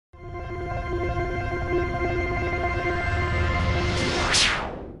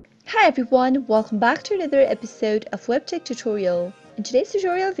Hi everyone, welcome back to another episode of Webtech Tutorial. In today's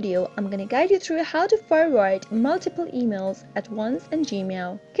tutorial video, I'm going to guide you through how to forward multiple emails at once in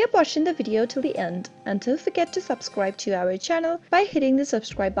Gmail. Keep watching the video till the end and don't forget to subscribe to our channel by hitting the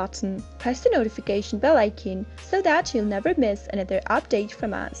subscribe button. Press the notification bell icon so that you'll never miss another update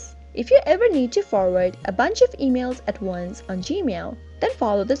from us. If you ever need to forward a bunch of emails at once on Gmail, then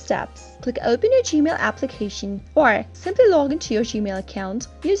follow the steps. Click Open your Gmail application or simply log into your Gmail account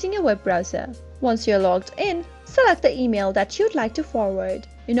using a web browser. Once you're logged in, select the email that you'd like to forward.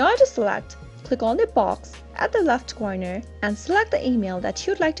 In order to select, click on the box at the left corner and select the email that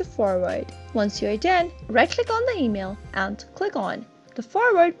you'd like to forward. Once you're done, right-click on the email and click on the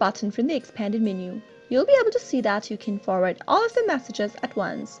Forward button from the expanded menu. You'll be able to see that you can forward all of the messages at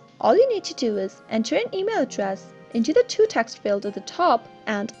once. All you need to do is enter an email address into the to text field at the top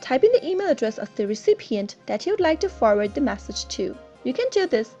and type in the email address of the recipient that you'd like to forward the message to. You can do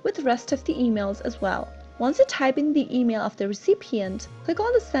this with the rest of the emails as well. Once you type in the email of the recipient, click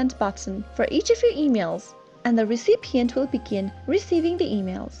on the Send button for each of your emails, and the recipient will begin receiving the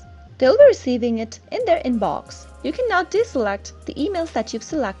emails. They'll be receiving it in their inbox. You can now deselect the emails that you've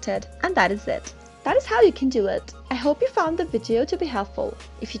selected, and that is it. That is how you can do it. I hope you found the video to be helpful.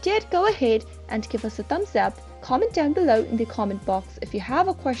 If you did, go ahead and give us a thumbs up. Comment down below in the comment box if you have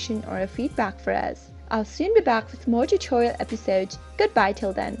a question or a feedback for us. I'll soon be back with more tutorial episodes. Goodbye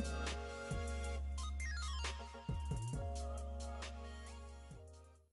till then.